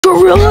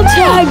Gorilla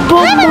Tag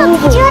Book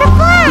Mobile.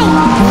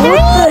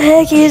 What the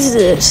heck is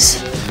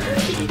this?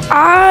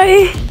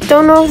 I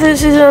don't know if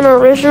this is an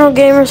original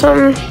game or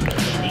something.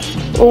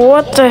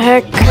 What the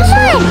heck?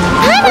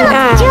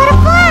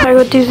 I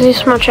would do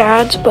this much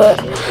ads,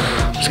 but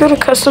let's go to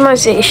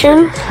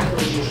customization.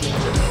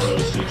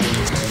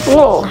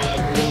 Whoa.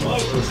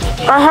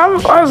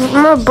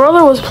 My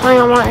brother was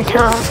playing on my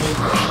account,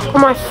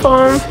 on my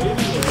phone.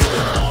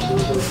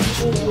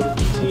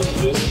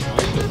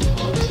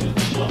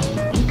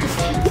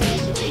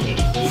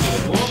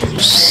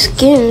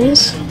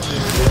 Skins?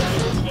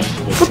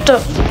 What the?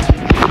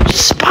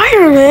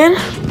 Spider-Man?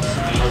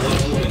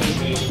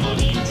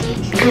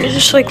 It's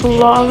just like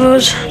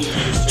lavas.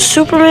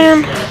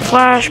 Superman,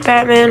 Flash,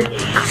 Batman.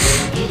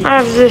 I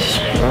have this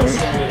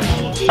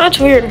one. That's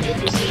weird.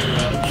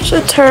 It's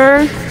a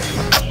turn.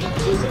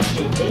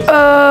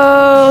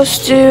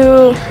 Let's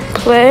do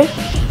play.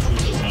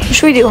 What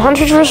should we do?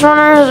 Hunters vs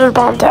Runners or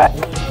Bomb Tag?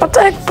 What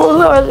the heck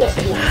both are they?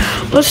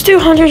 Let's do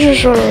Hunters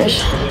vs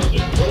Runners.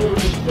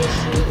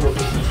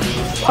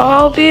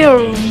 I'll be a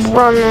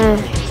runner.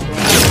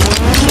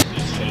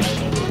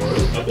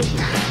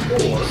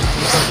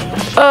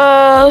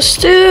 Let's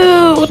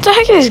do, what the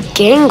heck is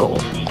Gangle?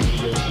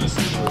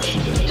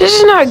 This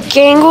is not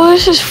Gangle,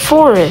 this is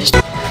Forest.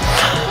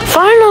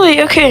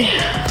 Finally, okay.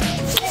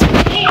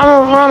 I'm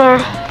a runner.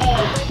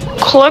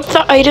 Collect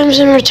the items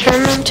and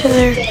return them to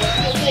their...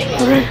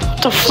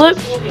 What the flip?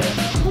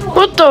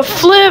 What the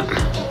flip?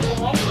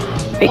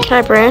 Wait, can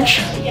I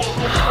branch?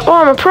 Oh,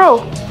 I'm a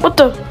pro. What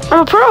the? I'm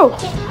a pro.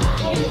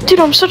 Dude,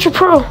 I'm such a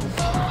pro.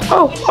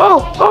 Oh,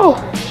 oh, oh.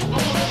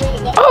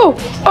 Oh,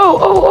 oh,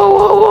 oh, oh,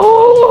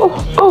 oh,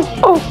 oh,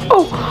 oh, oh,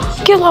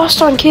 oh. Get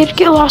lost on, kid.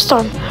 Get lost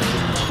on.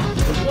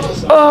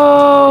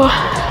 Oh,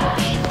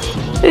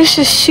 this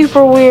is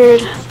super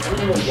weird.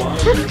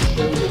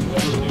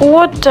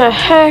 What the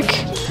heck?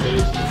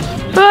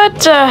 What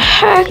the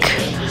heck?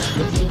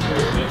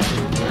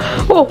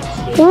 Whoa,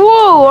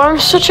 whoa, I'm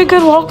such a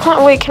good wall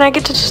climber. Wait, can I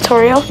get to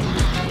tutorial?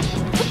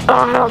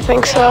 Oh, I don't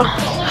think so.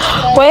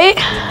 Wait.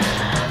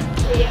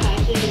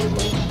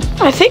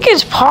 I think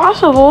it's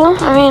possible.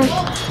 I mean,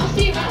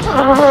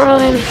 I don't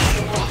really...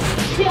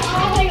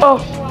 Oh,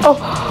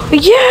 oh,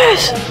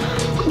 yes!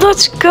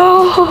 Let's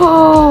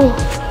go!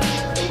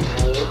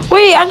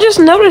 Wait, I just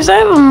noticed I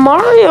have a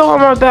Mario on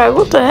my back.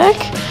 What the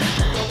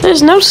heck?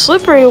 There's no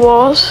slippery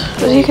walls.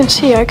 As you can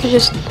see, I could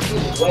just...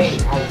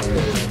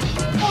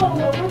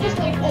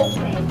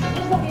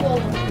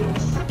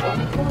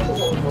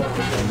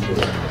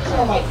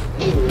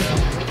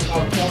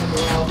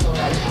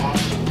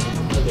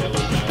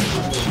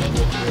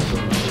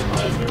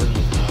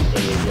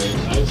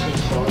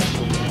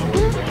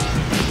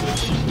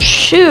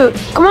 Shoot,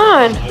 come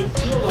on.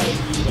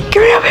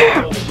 Get me up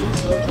here.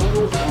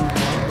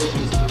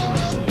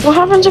 What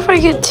happens if I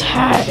get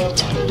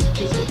tagged?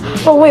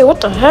 Oh wait, what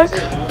the heck?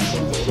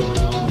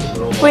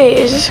 Wait,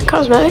 is this a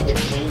cosmetic?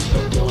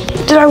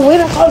 Did I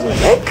win a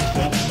cosmetic?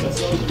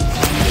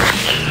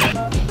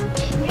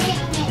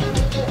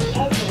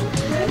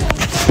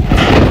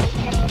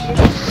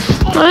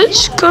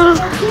 Let's go.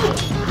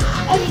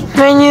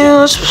 Menu,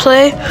 let's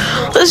play.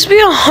 Let's be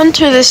a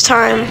hunter this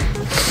time.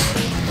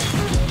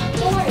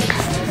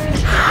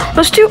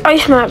 Let's do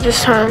ice map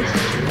this time.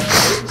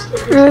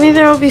 Maybe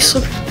there will be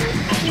slip.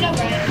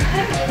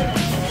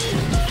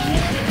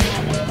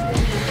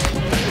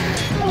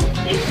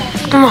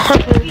 I'm a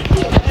hunter.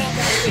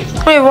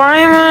 Wait, why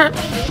am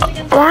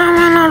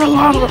I not a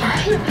lava?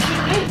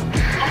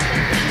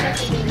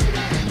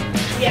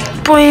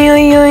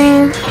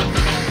 Boing.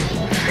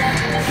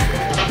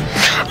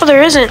 Oh,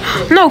 there isn't.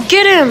 No,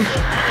 get him.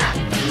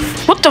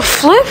 What the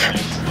flip?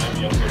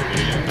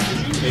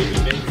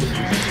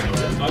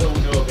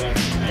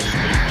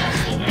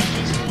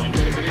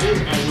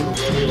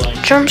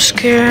 Jump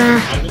scare.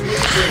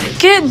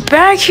 Get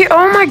back here.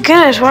 Oh my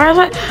goodness. Why are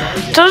they?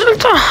 Doesn't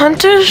the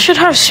hunters should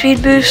have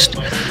speed boost?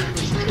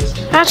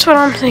 That's what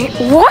I'm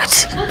thinking.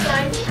 What?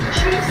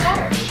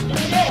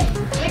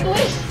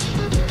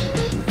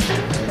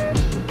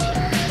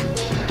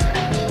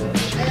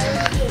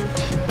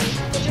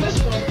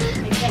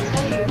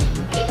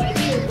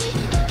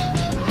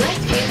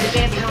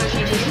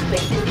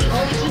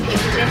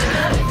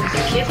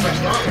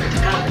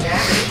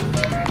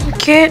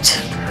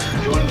 Get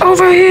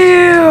over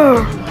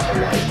here,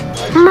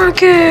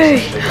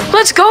 Monkey!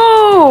 Let's go!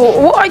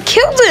 Oh, I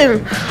killed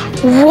him!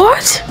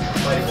 What?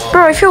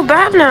 Bro, I feel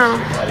bad now.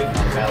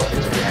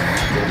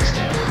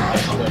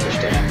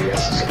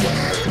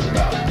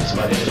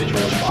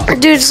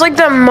 Dude, it's like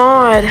that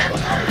mod.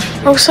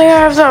 Looks like I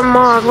have that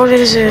mod. What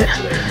is it?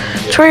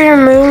 It's where your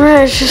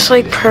movement is just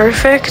like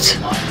perfect.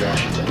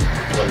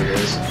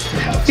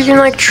 You can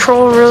like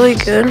troll really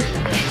good.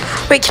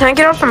 Wait, can I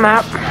get off the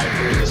map?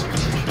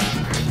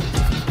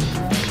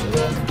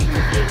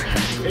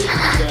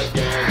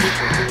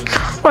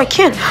 Oh, I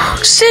can.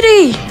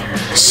 City!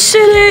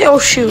 City! Oh,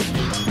 shoot.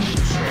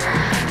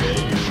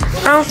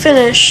 I'm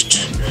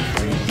finished.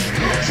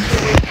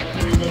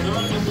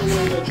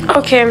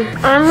 Okay,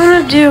 I'm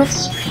gonna do...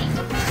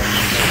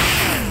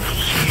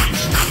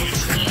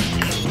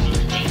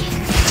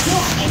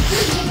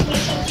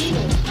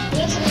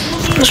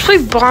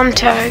 play bomb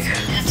tag.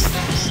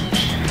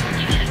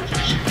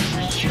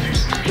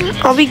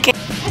 I'll be game.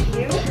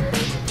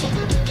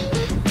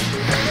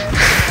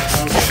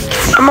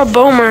 I'm a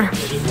boomer.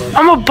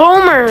 I'm a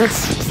boomer.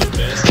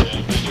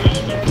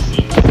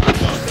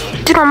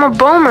 Dude, I'm a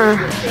boomer.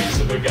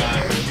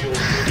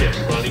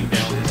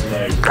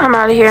 I'm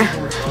out of here.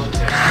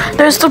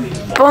 There's the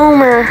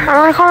boomer. I'm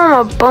gonna call him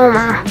a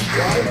boomer.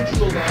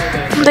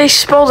 They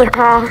spelled it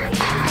wrong.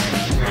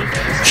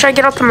 Should I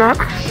get up the map?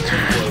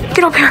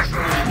 Get up here.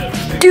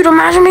 Dude,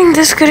 imagine being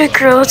this good at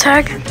Gorilla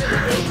Tag.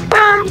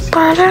 Bam,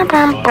 ba-dum,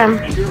 bam, bam,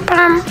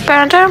 bam,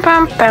 ba-dum,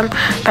 bam, bam,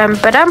 bam,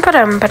 ba-dum,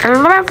 ba-dum,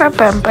 ba-dum,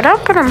 ba-dum, ba-dum,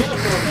 ba-dum.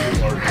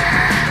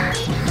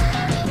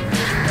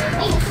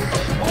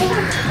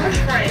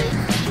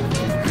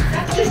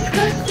 That's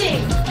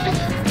disgusting.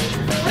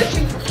 What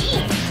you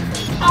eat?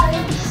 I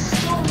am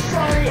so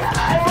sorry. I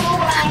don't know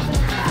what happened.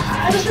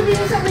 I must have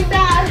eaten something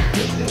bad.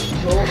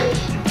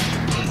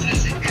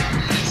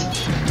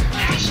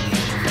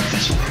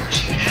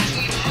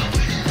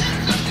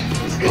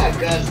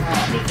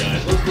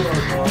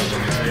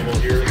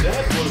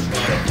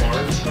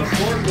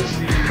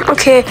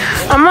 Okay,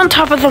 I'm on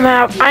top of the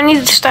map. I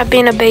need to stop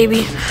being a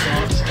baby.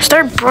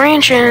 Start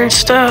branching and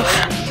stuff.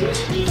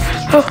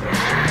 Oh.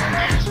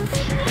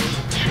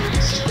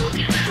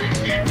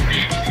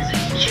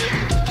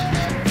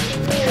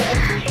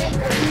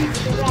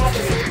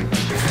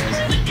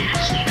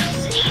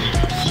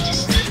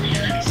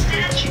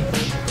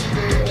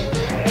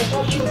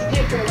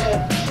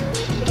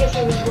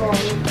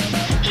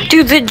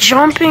 Dude, the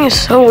jumping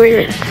is so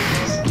weird.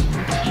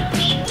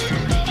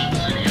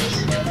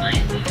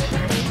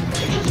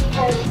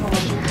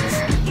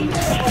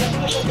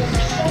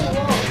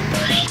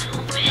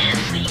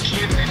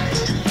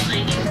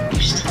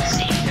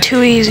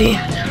 Too easy.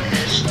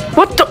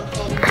 What the?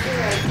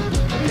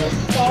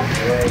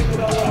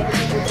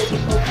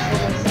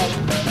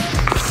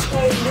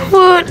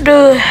 What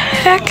the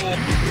heck?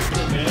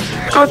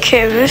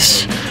 Okay,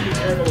 this...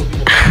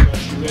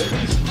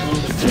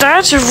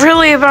 That's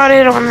really about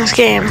it on this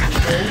game.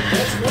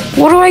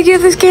 What do I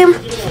give this game?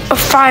 A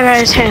 5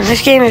 out of 10.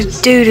 This game is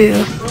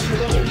doo-doo.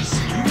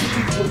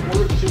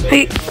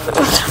 Hey,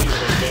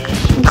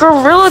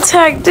 Gorilla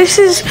Tag. This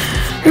is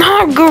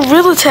not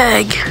Gorilla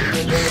Tag.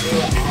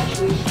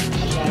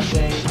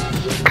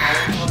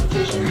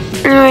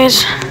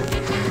 Anyways,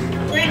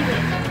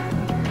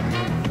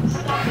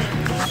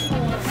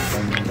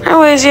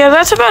 yeah,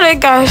 that's about it,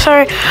 guys.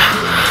 Sorry.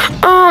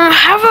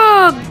 Have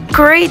a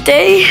great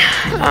day.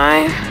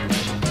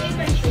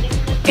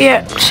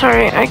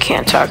 Sorry, I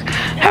can't talk.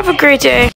 Have a great day.